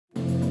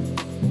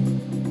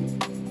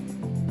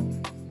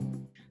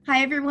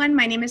Hi, everyone.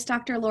 My name is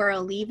Dr. Laura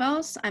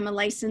Olivos. I'm a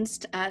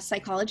licensed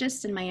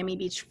psychologist in Miami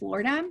Beach,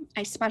 Florida.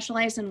 I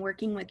specialize in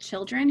working with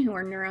children who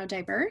are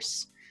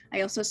neurodiverse.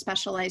 I also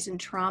specialize in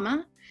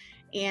trauma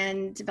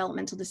and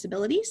developmental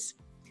disabilities.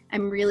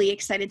 I'm really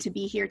excited to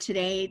be here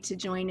today to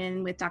join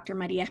in with Dr.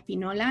 Maria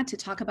Espinola to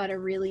talk about a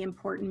really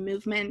important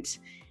movement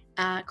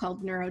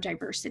called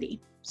neurodiversity.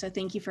 So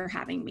thank you for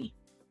having me.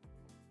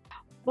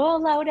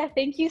 Well, Laura,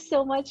 thank you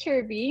so much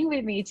for being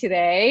with me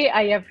today.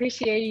 I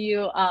appreciate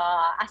you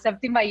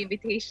accepting my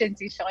invitation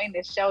to join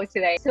the show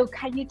today. So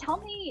can you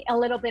tell me a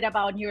little bit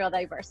about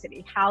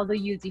neurodiversity? How do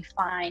you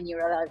define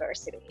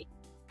neurodiversity?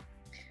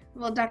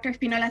 Well, Dr.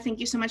 Espinola, thank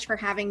you so much for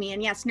having me.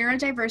 And yes,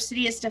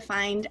 neurodiversity is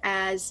defined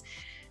as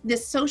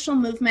this social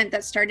movement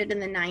that started in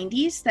the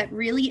 90s that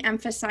really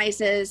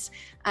emphasizes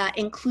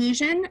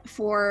inclusion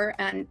for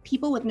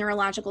people with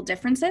neurological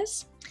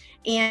differences.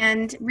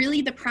 And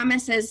really the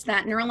premise is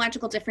that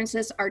neurological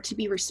differences are to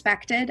be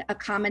respected,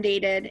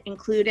 accommodated,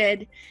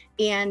 included,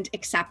 and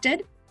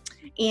accepted.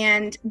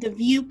 And the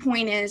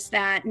viewpoint is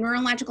that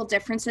neurological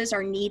differences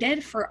are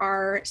needed for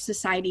our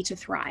society to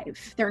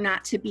thrive. They're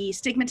not to be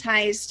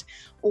stigmatized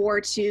or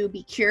to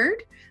be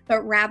cured,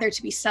 but rather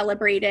to be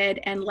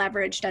celebrated and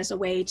leveraged as a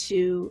way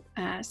to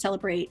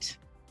celebrate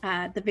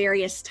the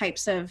various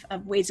types of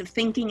ways of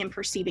thinking and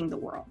perceiving the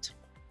world.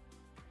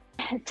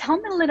 Tell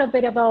me a little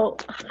bit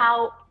about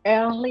how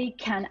early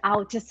can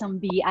autism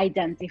be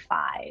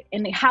identified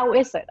and how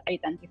is it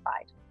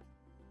identified?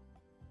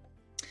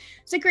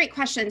 It's a great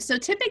question. So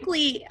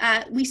typically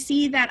we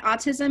see that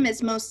autism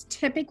is most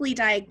typically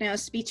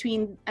diagnosed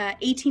between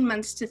 18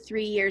 months to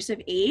 3 years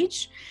of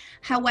age.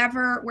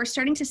 However, we're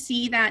starting to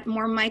see that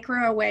more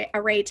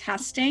microarray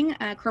testing,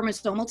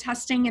 chromosomal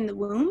testing in the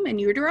womb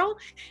and utero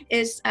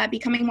is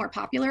becoming more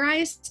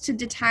popularized to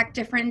detect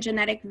different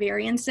genetic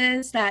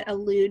variances that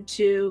allude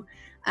to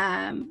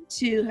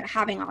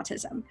having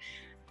autism.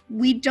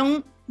 We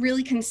don't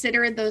really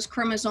consider those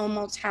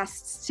chromosomal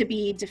tests to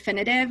be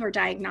definitive or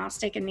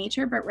diagnostic in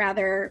nature, but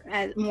rather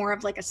more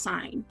of like a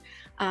sign.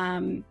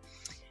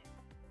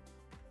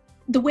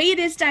 The way it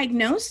is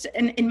diagnosed,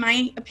 in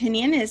my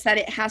opinion, is that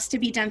it has to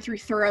be done through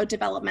thorough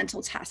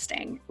developmental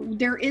testing.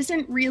 There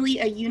isn't really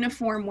a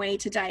uniform way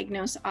to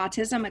diagnose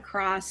autism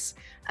across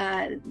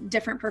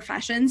different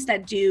professions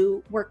that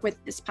do work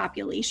with this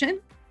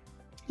population.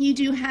 You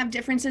do have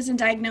differences in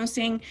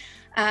diagnosing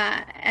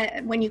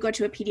when you go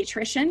to a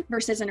pediatrician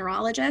versus a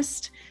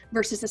neurologist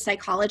versus a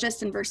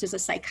psychologist and versus a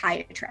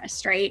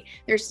psychiatrist, right?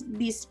 There's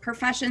these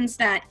professions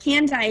that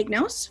can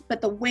diagnose, but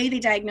the way they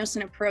diagnose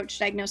and approach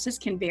diagnosis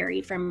can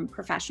vary from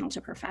professional to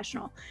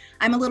professional.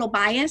 I'm a little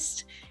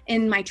biased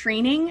in my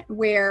training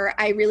where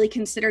I really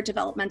consider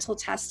developmental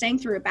testing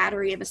through a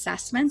battery of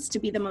assessments to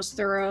be the most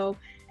thorough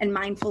and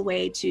mindful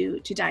way to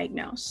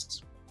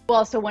diagnose.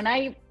 Well, so when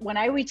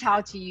I reach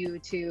out to you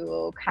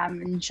to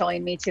come and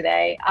join me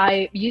today,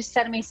 you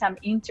sent me some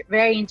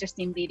very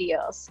interesting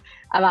videos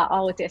about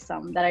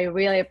autism that I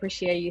really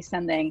appreciate you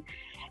sending.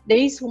 There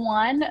is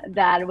one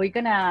that we're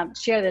gonna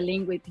share the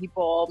link with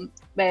people,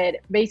 but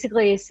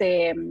basically it's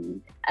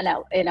an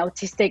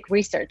autistic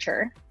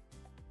researcher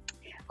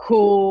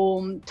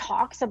who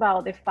talks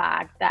about the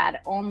fact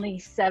that only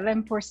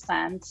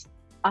 7%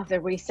 of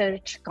the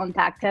research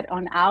conducted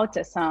on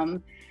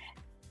autism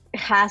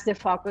has the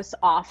focus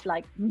of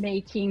like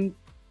making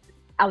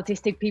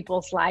autistic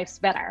people's lives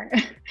better.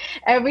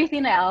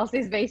 Everything else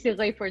is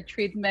basically for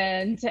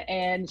treatment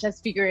and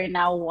just figuring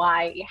out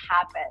why it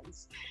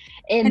happens.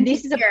 And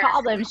this is a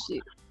problem.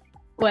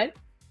 What?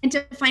 And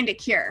to find a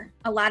cure.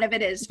 A lot of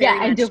it is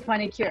very and to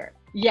find a cure.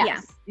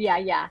 Yes.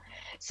 Yeah.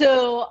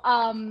 So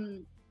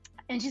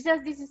and she says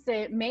this is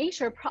a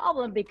major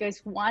problem because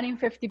 1 in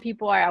 50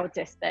 people are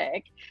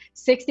autistic.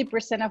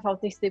 60% of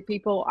autistic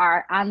people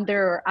are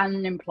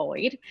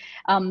unemployed.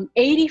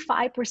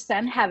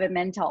 85% have a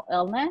mental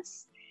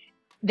illness.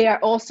 They are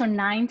also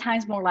 9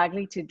 times more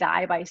likely to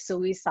die by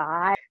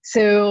suicide.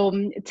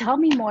 So tell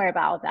me more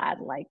about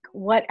that. Like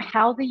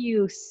how do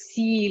you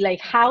see, like,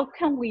 how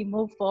can we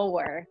move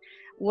forward?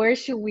 Where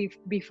should we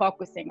be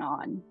focusing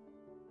on?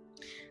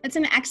 That's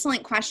an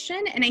excellent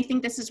question. And I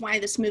think this is why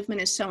this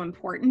movement is so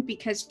important,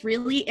 because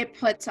really it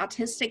puts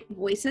autistic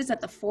voices at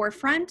the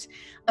forefront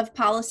of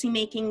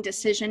policymaking,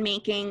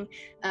 decision-making,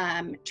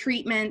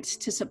 treatment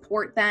to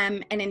support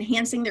them and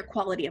enhancing their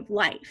quality of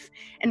life.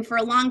 And for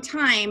a long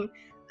time,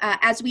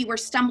 as we were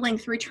stumbling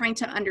through trying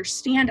to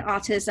understand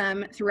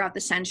autism throughout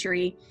the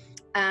century,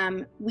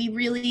 we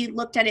really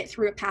looked at it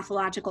through a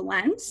pathological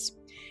lens,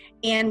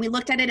 and we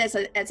looked at it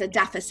as a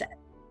deficit.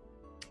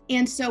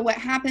 And so what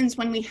happens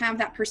when we have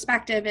that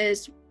perspective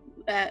is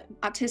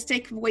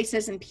autistic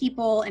voices and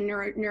people and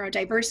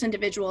neurodiverse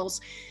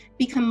individuals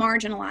become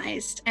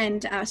marginalized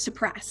and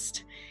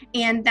suppressed.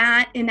 And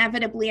that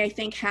inevitably, I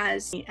think,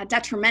 has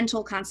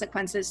detrimental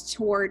consequences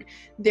toward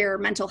their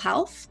mental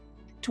health,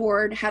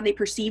 toward how they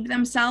perceive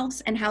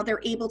themselves and how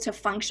they're able to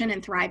function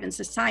and thrive in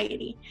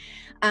society.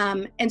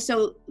 And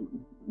so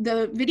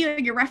the video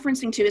you're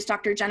referencing to is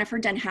Dr. Jennifer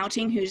Den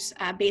Houting, who's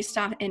based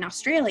in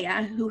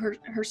Australia, who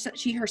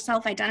she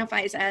herself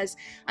identifies as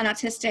an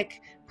autistic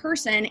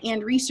person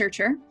and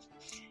researcher.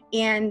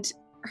 And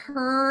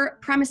her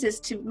premise is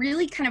to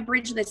really kind of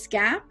bridge this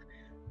gap.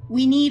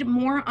 We need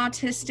more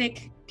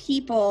autistic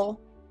people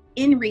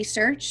in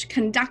research,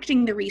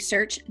 conducting the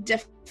research,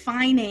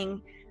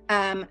 defining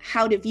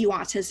how to view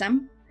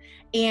autism,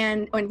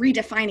 and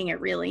redefining it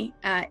really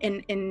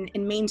in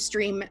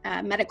mainstream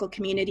medical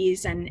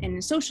communities and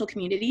in social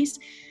communities,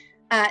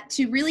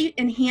 to really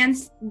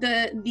enhance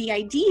the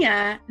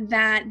idea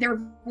that their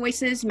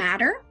voices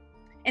matter.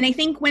 And I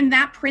think when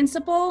that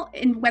principle,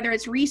 in whether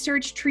it's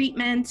research,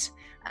 treatment,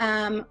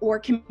 or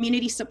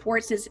community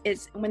supports,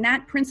 is when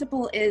that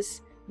principle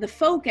is the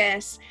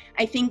focus,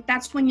 I think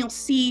that's when you'll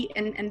see,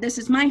 and this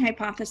is my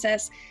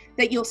hypothesis,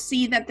 that you'll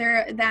see that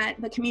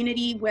the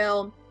community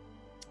will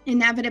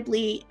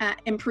inevitably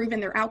improve in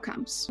their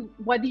outcomes.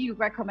 What do you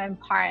recommend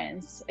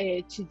parents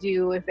to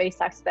do if they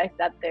suspect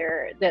that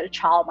their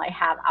child might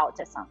have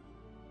autism?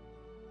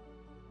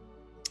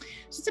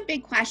 So it's a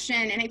big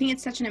question, and I think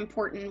it's such an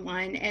important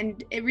one,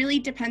 and it really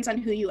depends on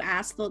who you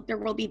ask. There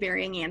will be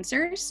varying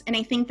answers, and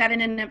I think that in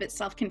and of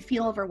itself can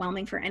feel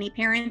overwhelming for any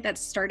parent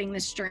that's starting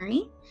this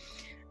journey.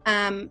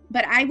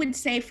 But I would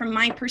say from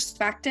my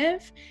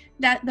perspective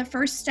that the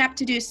first step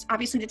to do is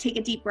obviously to take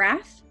a deep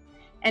breath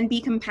and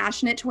be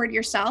compassionate toward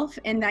yourself,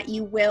 and that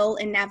you will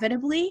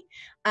inevitably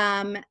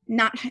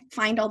not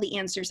find all the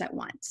answers at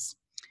once.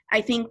 I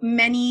think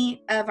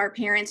many of our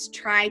parents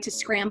try to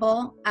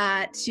scramble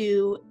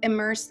to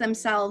immerse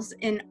themselves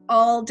in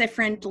all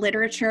different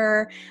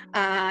literature,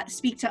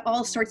 speak to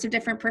all sorts of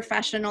different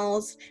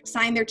professionals,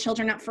 sign their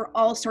children up for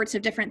all sorts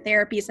of different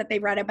therapies that they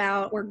read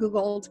about or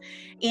Googled,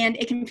 and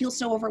it can feel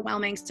so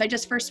overwhelming. So I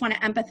just first want to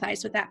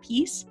empathize with that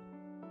piece.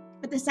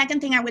 But the second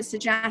thing I would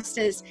suggest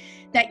is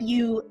that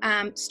you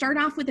start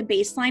off with a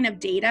baseline of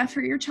data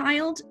for your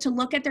child to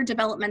look at their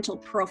developmental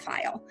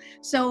profile.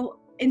 So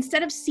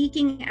instead of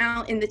seeking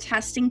out in the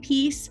testing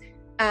piece,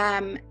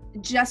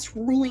 just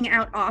ruling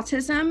out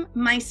autism,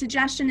 my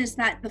suggestion is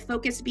that the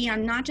focus be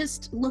on not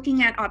just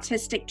looking at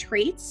autistic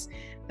traits,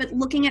 but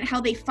looking at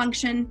how they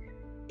function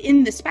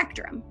in the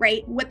spectrum,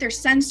 right? What their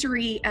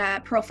sensory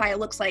profile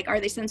looks like. Are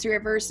they sensory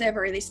aversive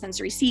or are they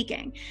sensory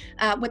seeking?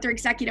 What their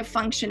executive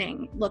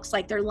functioning looks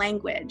like, their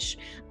language,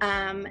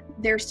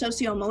 their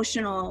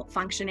socio-emotional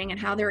functioning, and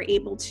how they're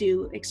able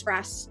to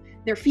express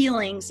their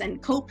feelings and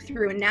cope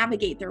through and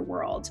navigate their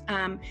world.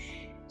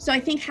 So I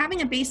think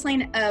having a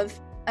baseline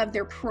of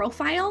their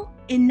profile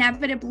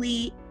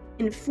inevitably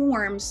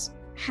informs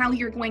how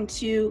you're going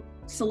to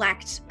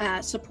select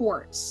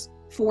supports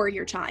for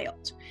your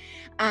child.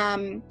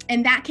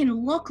 And that can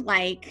look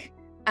like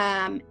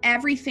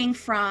everything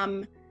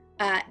from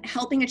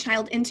helping a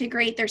child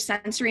integrate their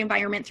sensory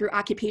environment through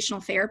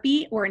occupational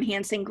therapy or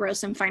enhancing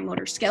gross and fine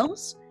motor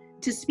skills,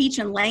 to speech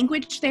and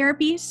language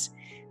therapies,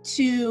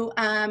 to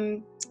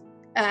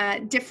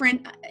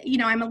different,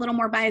 I'm a little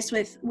more biased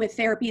with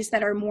therapies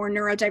that are more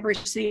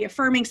neurodiversity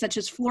affirming, such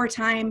as floor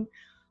time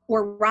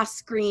or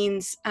Ross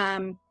Green's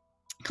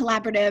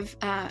collaborative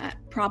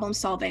problem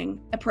solving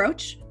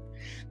approach.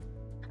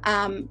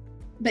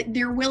 But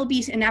there will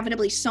be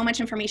inevitably so much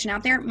information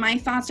out there. My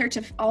thoughts are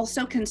to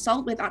also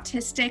consult with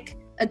autistic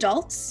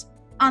adults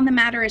on the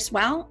matter as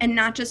well, and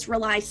not just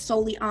rely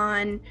solely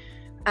on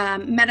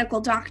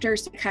medical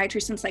doctors,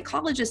 psychiatrists, and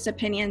psychologists'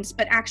 opinions,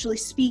 but actually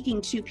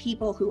speaking to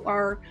people who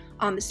are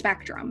on the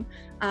spectrum.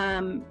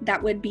 That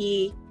would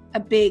be a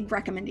big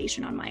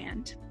recommendation on my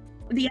end.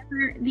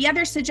 The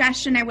other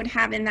suggestion I would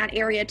have in that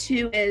area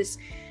too is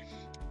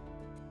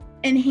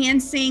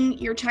enhancing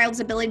your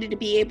child's ability to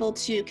be able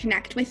to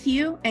connect with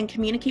you and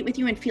communicate with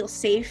you and feel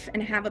safe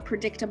and have a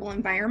predictable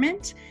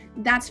environment.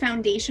 That's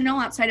foundational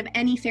outside of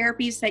any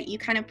therapies that you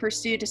kind of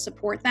pursue to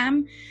support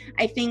them.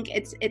 I think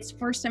it's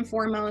first and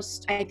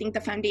foremost, I think the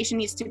foundation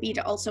needs to be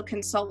to also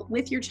consult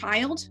with your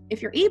child,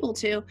 if you're able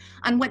to,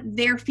 on what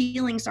their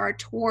feelings are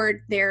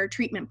toward their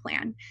treatment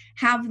plan.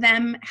 Have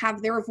them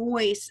have their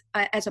voice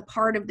as a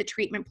part of the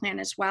treatment plan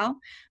as well,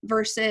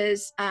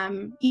 versus,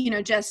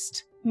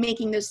 just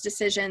making those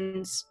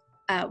decisions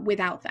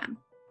without them.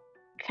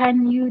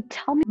 Can you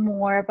tell me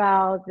more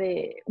about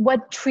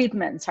what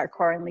treatments are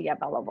currently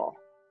available?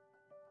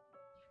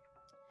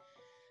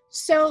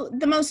 So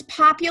the most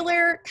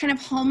popular kind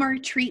of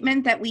hallmark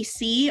treatment that we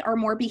see are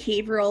more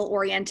behavioral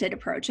oriented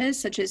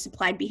approaches, such as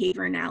applied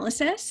behavior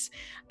analysis.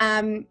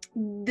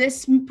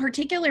 This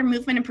particular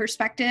movement and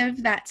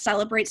perspective that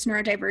celebrates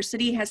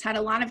neurodiversity has had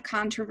a lot of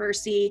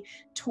controversy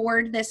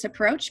toward this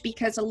approach,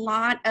 because a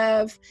lot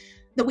of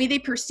the way they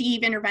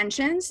perceive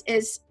interventions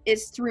is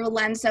through a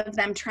lens of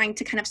them trying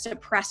to kind of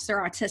suppress their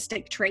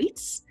autistic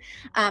traits.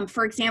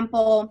 For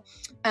example,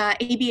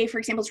 ABA, for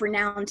example, is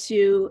renowned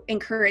to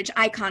encourage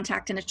eye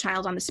contact in a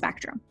child on the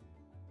spectrum.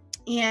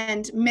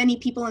 And many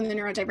people in the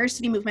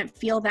neurodiversity movement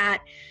feel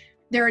that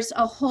there's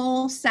a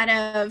whole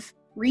set of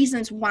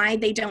reasons why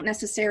they don't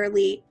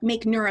necessarily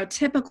make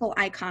neurotypical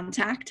eye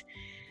contact,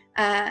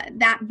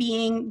 That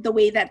being the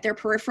way that their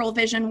peripheral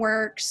vision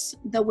works,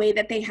 the way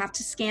that they have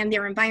to scan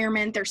their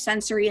environment, their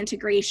sensory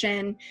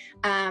integration.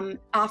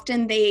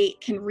 Often they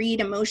can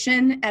read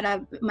emotion at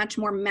a much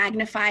more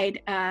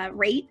magnified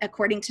rate,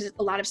 according to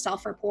a lot of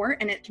self-report,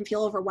 and it can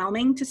feel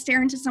overwhelming to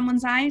stare into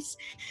someone's eyes.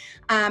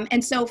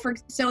 And so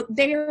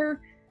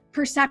their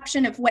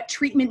perception of what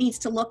treatment needs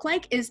to look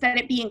like is that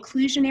it be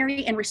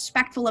inclusionary and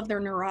respectful of their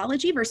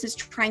neurology versus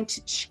trying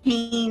to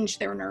change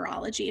their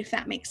neurology, if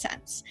that makes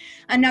sense.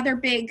 Another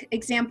big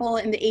example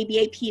in the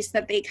ABA piece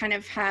that they kind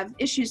of have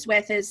issues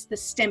with is the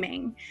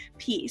stimming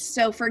piece.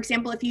 So for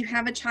example, if you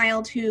have a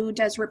child who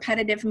does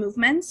repetitive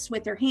movements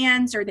with their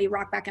hands, or they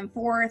rock back and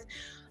forth,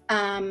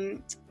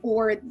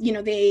 or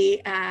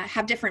they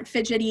have different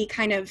fidgety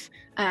kind of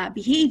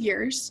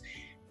behaviors,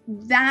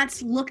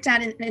 that's looked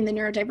at in the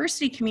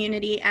neurodiversity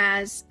community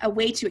as a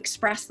way to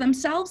express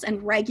themselves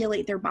and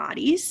regulate their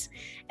bodies.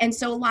 And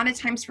so a lot of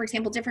times, for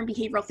example, different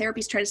behavioral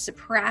therapies try to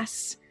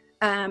suppress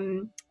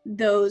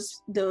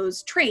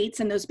those traits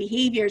and those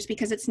behaviors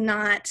because it's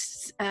not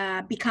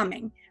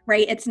becoming,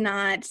 right? It's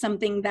not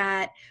something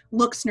that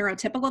looks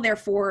neurotypical,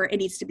 therefore it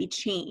needs to be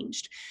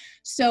changed.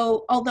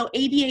 So although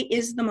ABA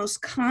is the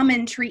most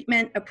common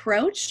treatment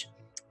approach,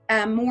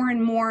 more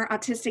and more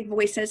autistic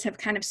voices have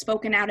kind of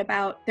spoken out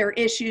about their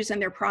issues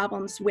and their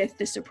problems with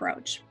this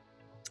approach.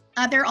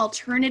 Other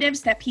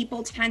alternatives that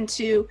people tend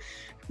to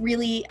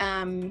really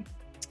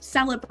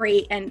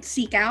celebrate and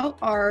seek out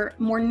are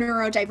more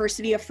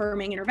neurodiversity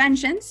affirming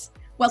interventions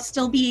while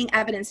still being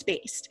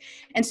evidence-based.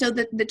 And so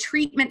the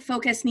treatment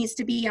focus needs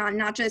to be on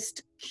not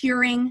just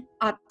curing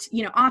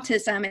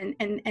autism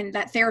and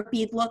that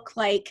therapy look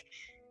like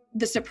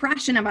the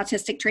suppression of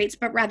autistic traits,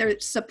 but rather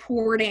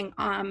supporting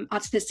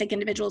autistic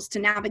individuals to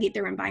navigate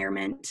their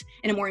environment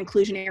in a more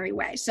inclusionary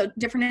way. So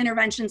different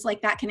interventions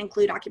like that can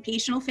include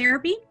occupational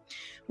therapy,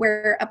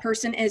 where a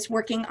person is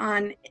working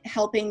on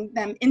helping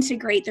them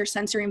integrate their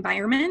sensory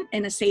environment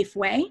in a safe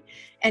way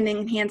and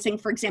enhancing,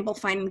 for example,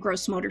 fine and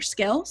gross motor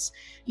skills.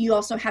 You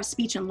also have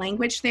speech and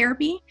language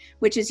therapy,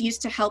 which is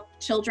used to help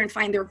children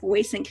find their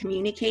voice and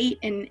communicate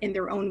in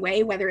their own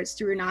way, whether it's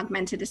through an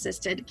augmented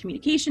assisted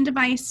communication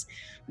device,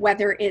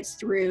 whether it's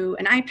through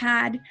an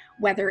iPad,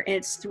 whether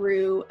it's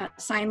through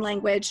sign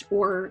language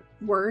or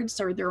words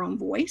or their own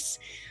voice.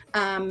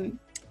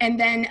 And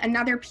then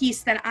another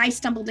piece that I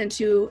stumbled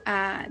into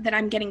that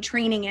I'm getting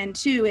training in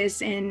too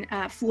is in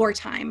floor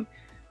time,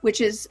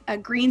 which is a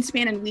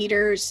Greenspan and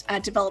Leader's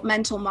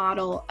developmental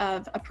model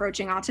of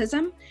approaching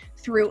autism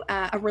through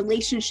a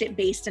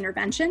relationship-based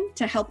intervention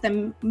to help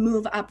them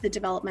move up the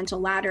developmental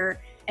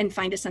ladder and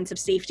find a sense of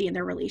safety in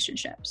their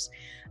relationships.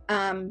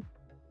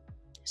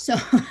 So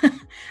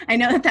I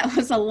know that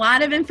was a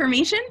lot of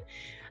information,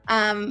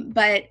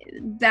 but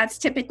that's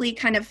typically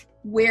kind of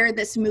where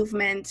this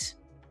movement,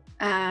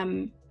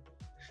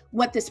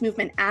 what this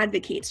movement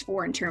advocates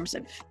for in terms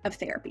of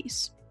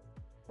therapies.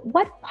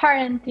 What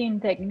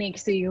parenting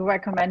techniques do you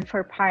recommend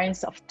for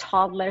parents of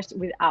toddlers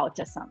with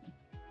autism?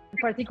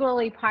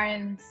 Particularly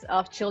parents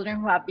of children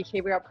who have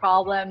behavioral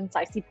problems.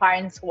 I see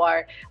parents who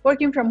are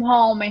working from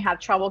home and have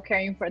trouble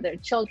caring for their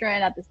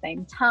children at the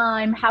same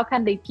time. How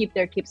can they keep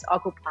their kids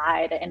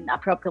occupied and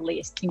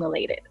appropriately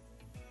stimulated?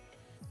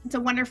 It's a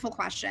wonderful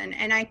question.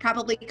 And I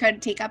probably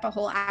could take up a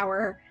whole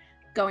hour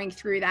going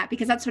through that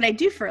because that's what I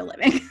do for a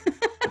living.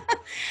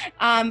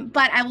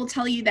 But I will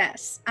tell you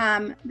this,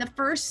 the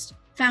first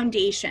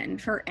foundation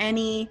for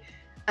any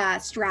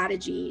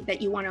strategy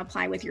that you want to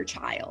apply with your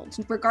child,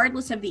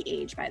 regardless of the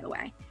age, by the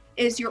way,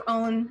 is your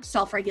own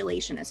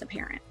self-regulation as a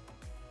parent.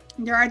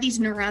 There are these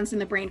neurons in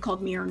the brain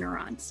called mirror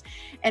neurons.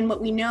 And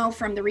what we know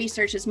from the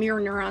research is mirror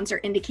neurons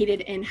are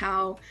indicated in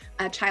how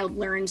a child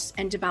learns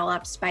and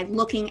develops by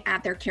looking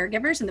at their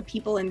caregivers and the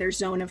people in their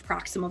zone of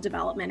proximal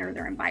development or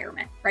their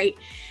environment, right?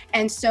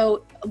 And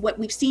so what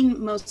we've seen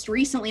most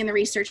recently in the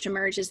research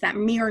emerge is that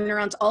mirror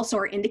neurons also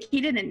are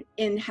indicated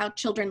in how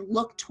children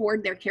look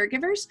toward their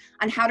caregivers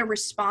on how to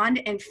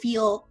respond and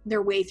feel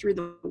their way through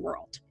the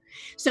world.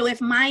 So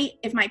if my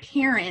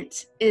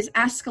parent is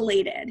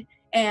escalated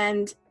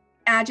and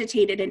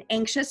agitated and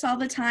anxious all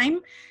the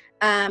time,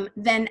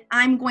 then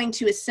I'm going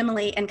to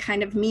assimilate and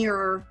kind of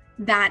mirror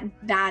that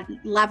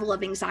level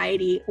of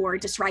anxiety or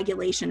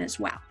dysregulation as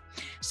well.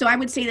 So I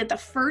would say that the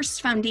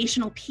first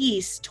foundational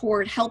piece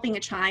toward helping a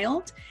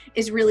child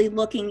is really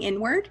looking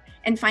inward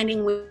and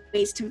finding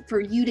ways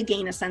for you to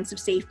gain a sense of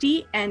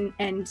safety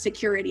and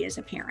security as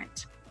a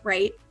parent,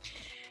 right?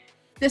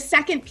 The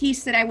second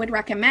piece that I would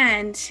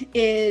recommend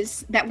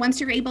is that once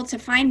you're able to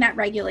find that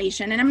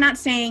regulation, and I'm not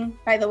saying,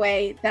 by the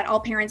way, that all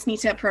parents need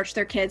to approach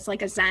their kids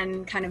like a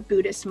Zen kind of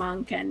Buddhist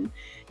monk and,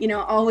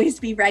 always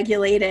be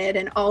regulated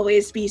and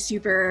always be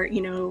super,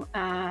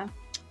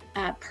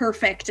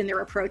 perfect in their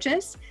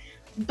approaches.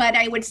 But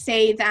I would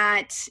say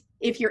that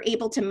if you're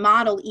able to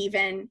model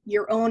even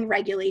your own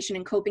regulation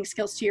and coping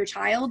skills to your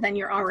child, then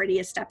you're already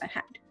a step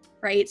ahead,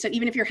 right? So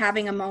even if you're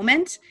having a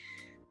moment,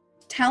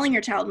 telling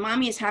your child,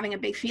 mommy is having a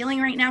big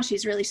feeling right now.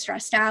 She's really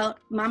stressed out.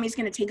 Mommy's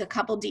going to take a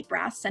couple deep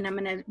breaths and I'm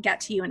going to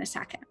get to you in a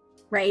second,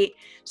 right?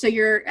 So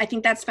I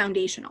think that's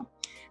foundational.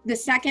 The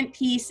second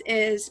piece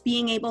is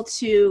being able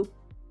to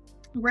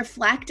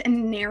reflect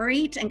and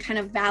narrate and kind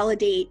of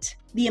validate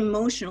the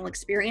emotional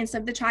experience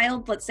of the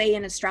child, let's say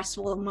in a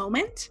stressful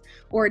moment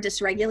or a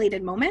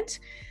dysregulated moment,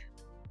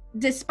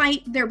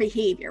 despite their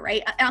behavior,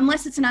 right?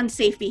 Unless it's an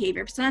unsafe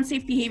behavior. If it's an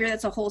unsafe behavior,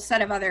 that's a whole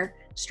set of other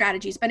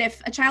strategies. But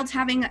if a child's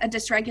having a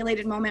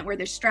dysregulated moment where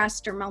they're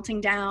stressed or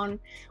melting down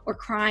or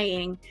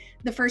crying,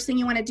 the first thing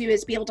you want to do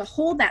is be able to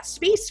hold that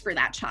space for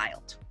that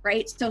child,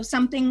 right? So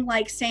something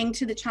like saying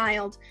to the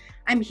child,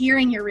 I'm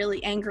hearing you're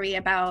really angry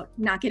about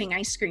not getting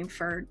ice cream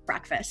for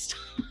breakfast,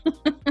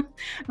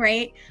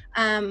 right?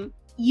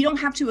 You don't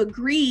have to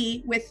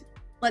agree with,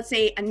 let's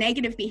say, a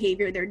negative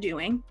behavior they're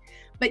doing,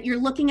 but you're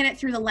looking at it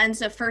through the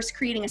lens of first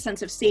creating a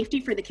sense of safety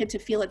for the kid to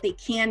feel that they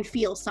can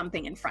feel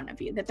something in front of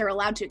you, that they're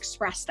allowed to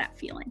express that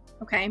feeling,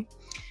 okay?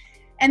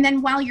 And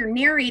then while you're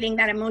narrating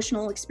that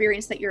emotional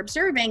experience that you're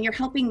observing, you're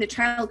helping the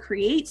child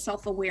create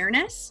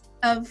self-awareness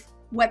of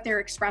what they're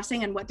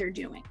expressing and what they're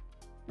doing,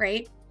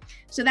 right?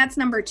 So that's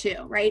number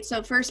 2, right?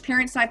 So first,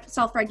 parent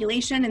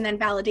self-regulation, and then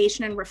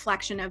validation and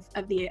reflection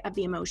of the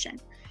emotion.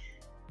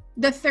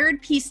 The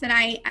third piece that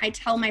I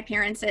tell my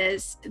parents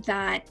is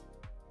that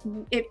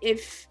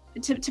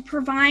to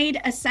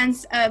provide a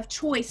sense of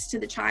choice to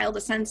the child,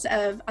 a sense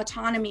of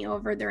autonomy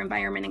over their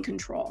environment and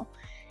control.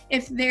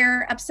 If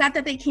they're upset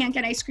that they can't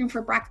get ice cream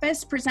for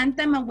breakfast, present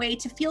them a way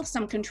to feel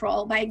some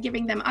control by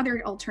giving them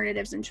other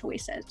alternatives and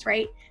choices,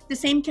 right? The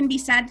same can be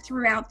said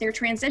throughout their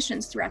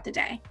transitions throughout the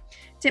day.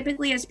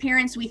 Typically, as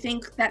parents, we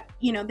think that,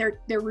 you know,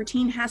 their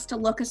routine has to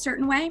look a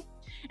certain way,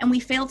 and we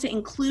fail to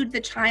include the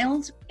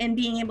child in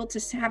being able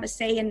to have a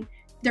say in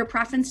their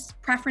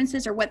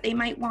preferences or what they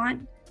might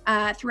want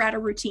throughout a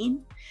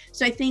routine.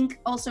 So I think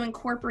also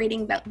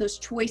incorporating those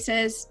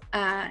choices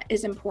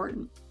is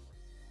important.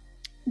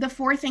 The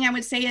fourth thing I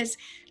would say is,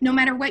 no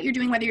matter what you're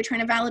doing, whether you're trying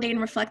to validate and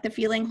reflect the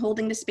feeling,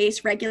 holding the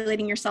space,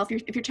 regulating yourself,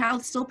 if your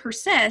child still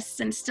persists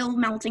and still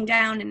melting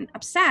down and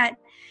upset,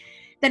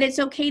 that it's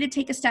okay to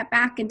take a step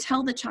back and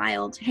tell the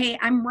child, hey,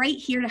 I'm right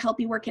here to help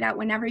you work it out.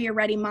 Whenever you're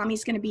ready,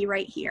 mommy's going to be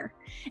right here.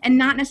 And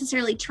not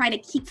necessarily try to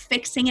keep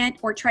fixing it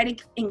or try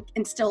to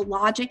instill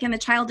logic in the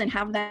child and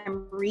have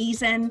them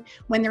reason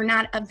when they're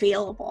not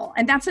available.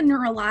 And that's a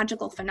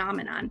neurological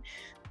phenomenon.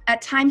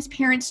 At times,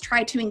 parents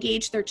try to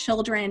engage their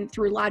children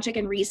through logic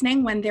and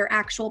reasoning when their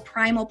actual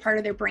primal part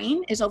of their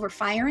brain is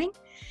overfiring,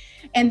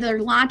 and their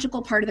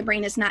logical part of the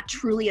brain is not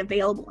truly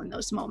available in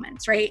those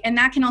moments, right? And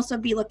that can also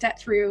be looked at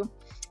through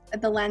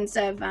the lens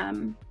of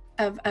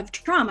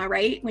trauma,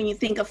 right? When you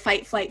think of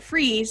fight, flight,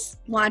 freeze,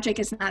 logic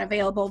is not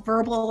available.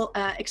 Verbal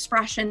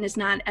expression is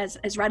not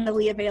as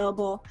readily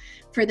available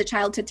for the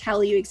child to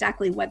tell you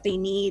exactly what they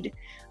need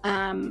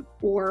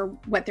or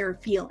what they're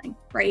feeling,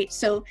 right?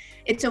 So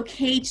it's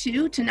okay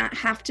to not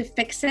have to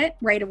fix it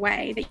right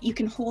away, that you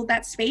can hold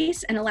that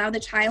space and allow the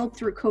child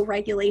through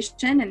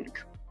co-regulation and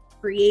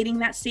creating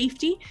that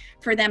safety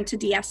for them to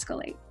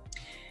de-escalate.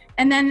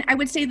 And then I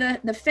would say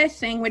the fifth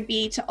thing would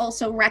be to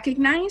also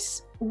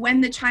recognize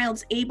when the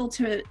child's able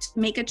to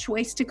make a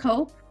choice to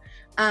cope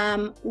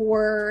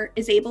or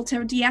is able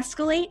to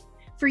de-escalate,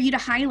 for you to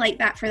highlight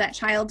that for that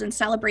child and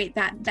celebrate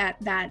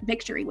that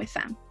victory with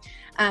them.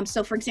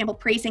 So for example,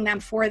 praising them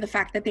for the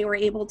fact that they were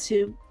able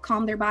to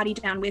calm their body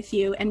down with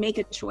you and make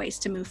a choice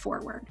to move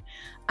forward.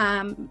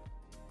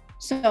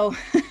 So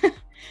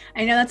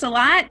I know that's a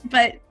lot,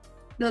 but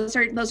those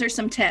are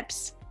some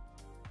tips.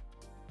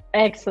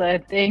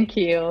 Excellent. Thank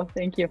you.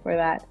 Thank you for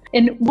that.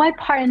 And what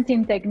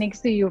parenting techniques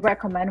do you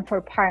recommend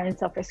for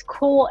parents of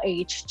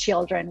school-age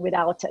children with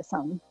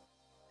autism?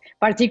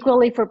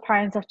 Particularly for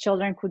parents of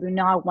children who do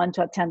not want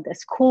to attend the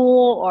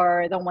school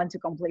or don't want to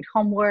complete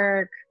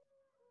homework?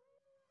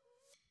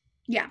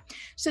 Yeah.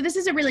 So this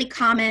is a really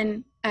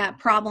common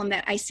problem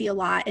that I see a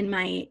lot in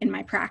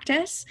my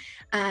practice.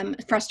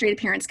 Frustrated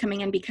parents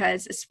coming in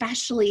because,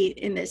 especially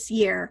in this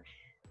year,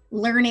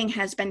 learning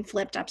has been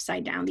flipped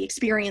upside down, the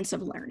experience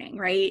of learning,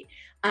 right?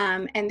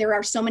 And there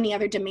are so many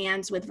other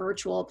demands with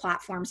virtual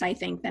platforms, I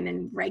think, than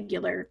in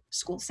regular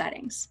school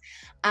settings.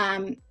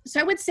 So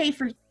I would say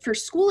for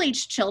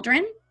school-age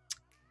children,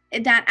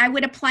 that I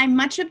would apply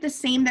much of the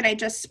same that I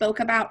just spoke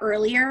about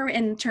earlier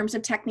in terms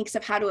of techniques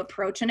of how to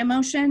approach an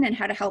emotion and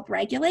how to help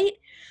regulate.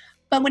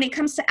 But when it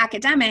comes to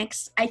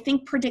academics, I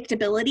think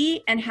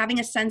predictability and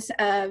having a sense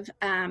of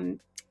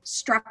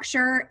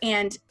structure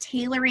and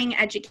tailoring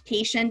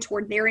education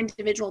toward their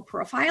individual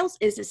profiles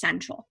is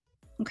essential.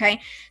 Okay,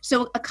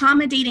 so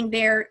accommodating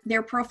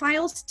their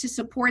profiles to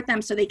support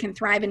them so they can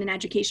thrive in an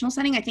educational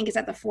setting, I think, is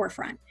at the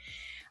forefront.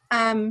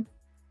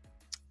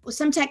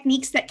 Some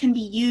techniques that can be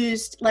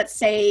used, let's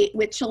say,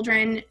 with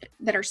children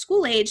that are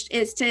school-aged,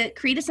 is to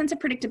create a sense of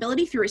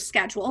predictability through a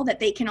schedule that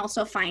they can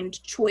also find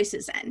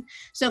choices in.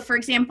 So, for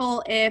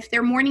example, if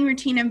their morning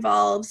routine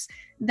involves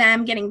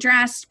them getting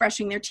dressed,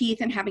 brushing their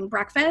teeth, and having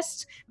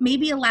breakfast,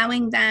 maybe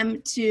allowing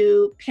them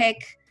to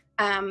pick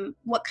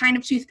what kind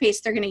of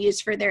toothpaste they're going to use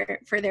for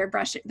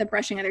the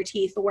brushing of their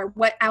teeth, or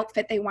what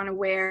outfit they want to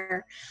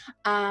wear,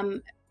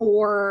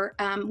 or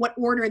what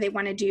order they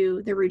want to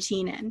do the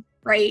routine in,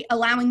 right?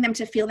 Allowing them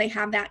to feel they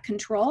have that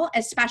control,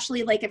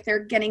 especially like if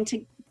they're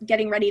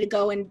getting ready to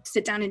go and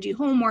sit down and do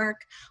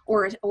homework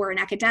or an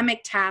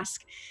academic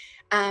task,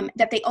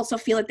 that they also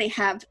feel that they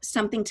have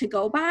something to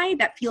go by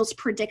that feels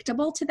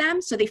predictable to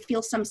them, so they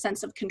feel some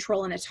sense of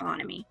control and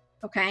autonomy,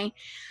 okay?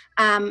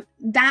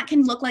 That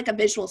can look like a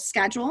visual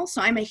schedule.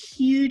 So I'm a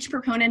huge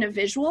proponent of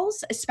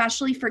visuals,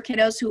 especially for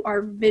kiddos who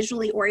are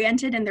visually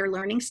oriented in their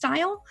learning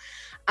style.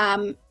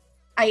 I'm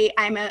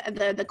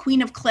the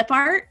queen of clip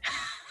art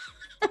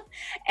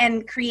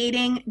and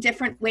creating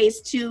different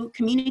ways to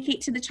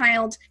communicate to the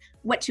child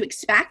what to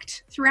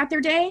expect throughout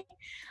their day.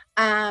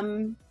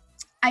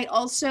 I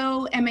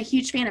also am a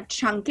huge fan of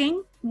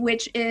chunking,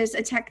 which is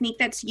a technique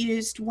that's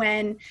used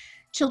when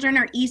children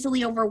are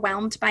easily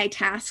overwhelmed by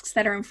tasks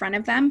that are in front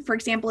of them. For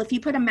example, if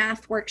you put a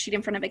math worksheet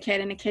in front of a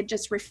kid and a kid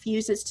just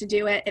refuses to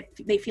do it, if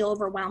they feel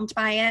overwhelmed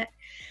by it,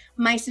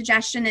 my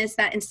suggestion is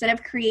that instead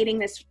of creating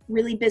this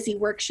really busy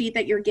worksheet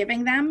that you're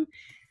giving them,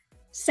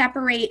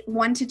 separate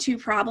 1 to 2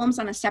 problems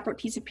on a separate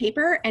piece of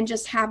paper and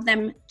just have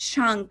them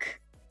chunk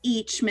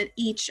each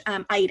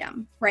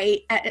item,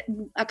 right?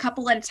 A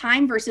couple at a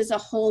time versus a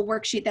whole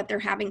worksheet that they're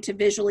having to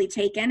visually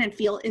take in and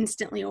feel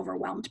instantly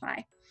overwhelmed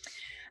by.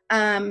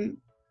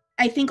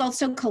 I think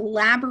also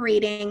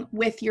collaborating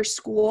with your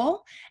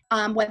school,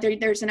 whether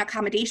there's an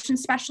accommodation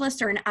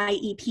specialist or an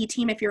IEP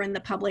team, if you're in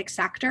the public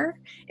sector,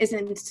 is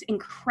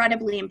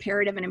incredibly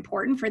imperative and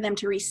important for them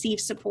to receive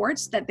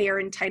supports that they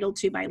are entitled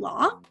to by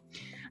law.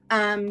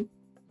 And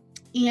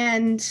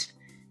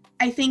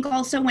I think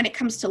also when it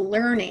comes to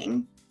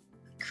learning,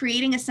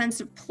 creating a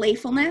sense of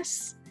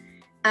playfulness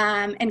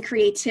and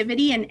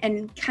creativity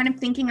and kind of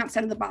thinking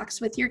outside of the box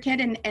with your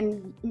kid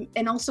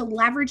and also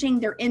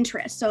leveraging their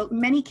interests. So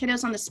many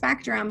kiddos on the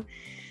spectrum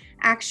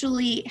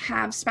actually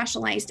have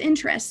specialized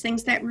interests,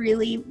 things that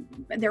really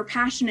they're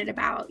passionate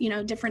about, you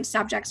know, different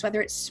subjects,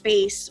 whether it's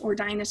space or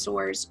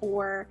dinosaurs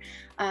or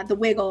the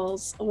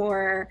Wiggles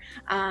or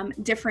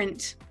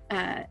different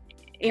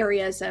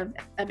areas of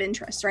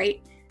interest, right?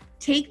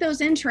 Take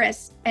those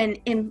interests and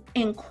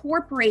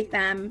incorporate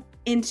them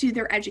into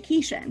their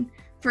education.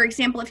 For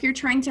example, if you're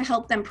trying to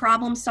help them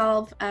problem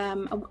solve,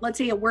 let's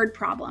say a word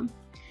problem,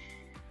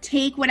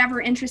 take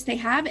whatever interest they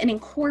have and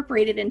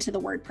incorporate it into the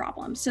word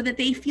problem so that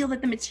they feel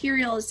that the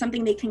material is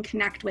something they can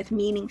connect with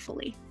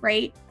meaningfully,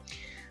 right?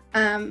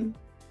 And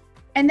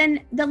then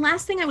the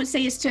last thing I would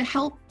say is to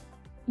help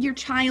your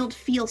child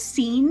feel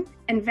seen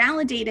and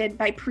validated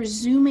by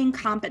presuming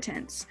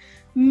competence.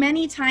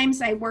 Many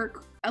times I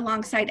work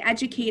alongside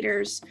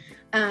educators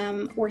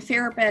or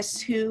therapists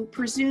who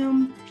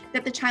presume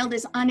that the child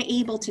is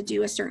unable to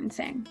do a certain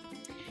thing.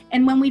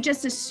 And when we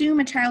just assume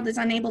a child is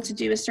unable to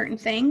do a certain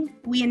thing,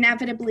 we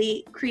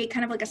inevitably create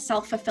kind of like a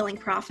self-fulfilling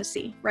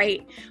prophecy,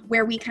 right?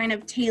 Where we kind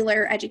of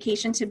tailor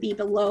education to be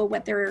below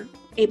what they're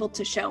able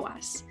to show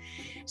us.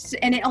 So,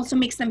 and it also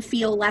makes them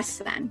feel less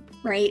than,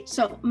 right?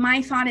 So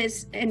my thought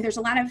is, and there's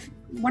a lot of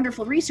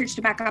wonderful research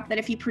to back up that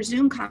if you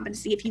presume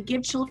competency, if you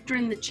give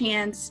children the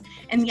chance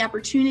and the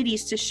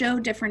opportunities to show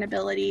different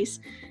abilities,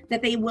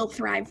 that they will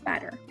thrive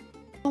better.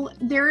 So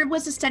there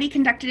was a study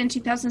conducted in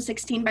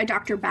 2016 by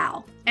Dr.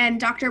 Bell, and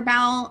Dr.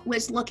 Bell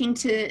was looking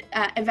to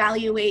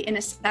evaluate and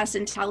assess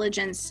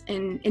intelligence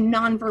in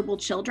nonverbal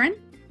children.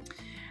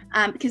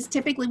 Because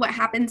typically what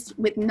happens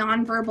with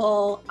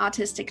nonverbal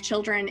autistic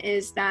children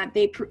is that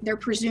they're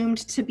presumed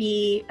to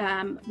be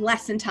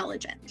less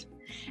intelligent.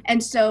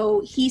 And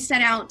so he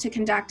set out to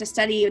conduct a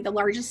study, the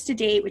largest to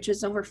date, which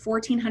was over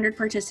 1,400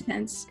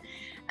 participants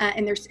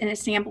in a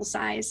sample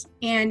size.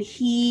 And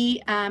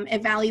he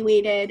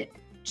evaluated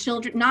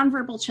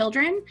nonverbal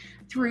children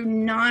through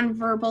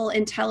nonverbal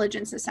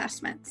intelligence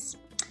assessments.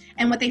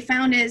 And what they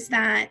found is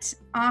that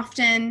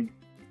often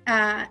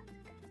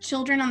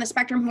children on the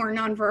spectrum who are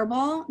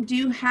nonverbal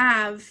do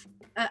have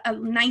a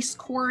nice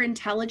core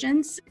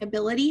intelligence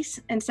abilities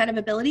and set of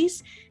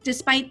abilities,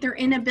 despite their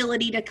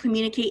inability to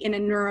communicate in a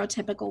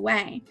neurotypical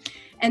way.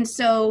 And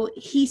so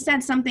he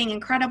said something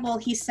incredible.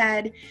 He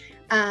said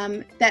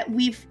that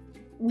we've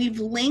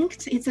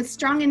linked, it's a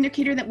strong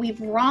indicator that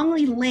we've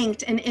wrongly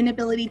linked an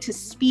inability to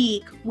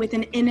speak with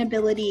an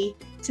inability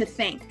to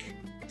think.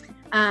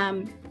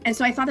 And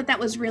so I thought that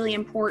was really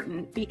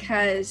important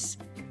because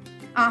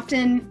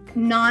often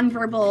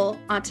nonverbal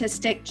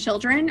autistic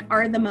children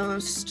are the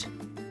most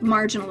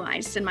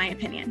marginalized, in my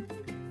opinion,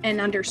 and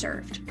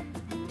underserved.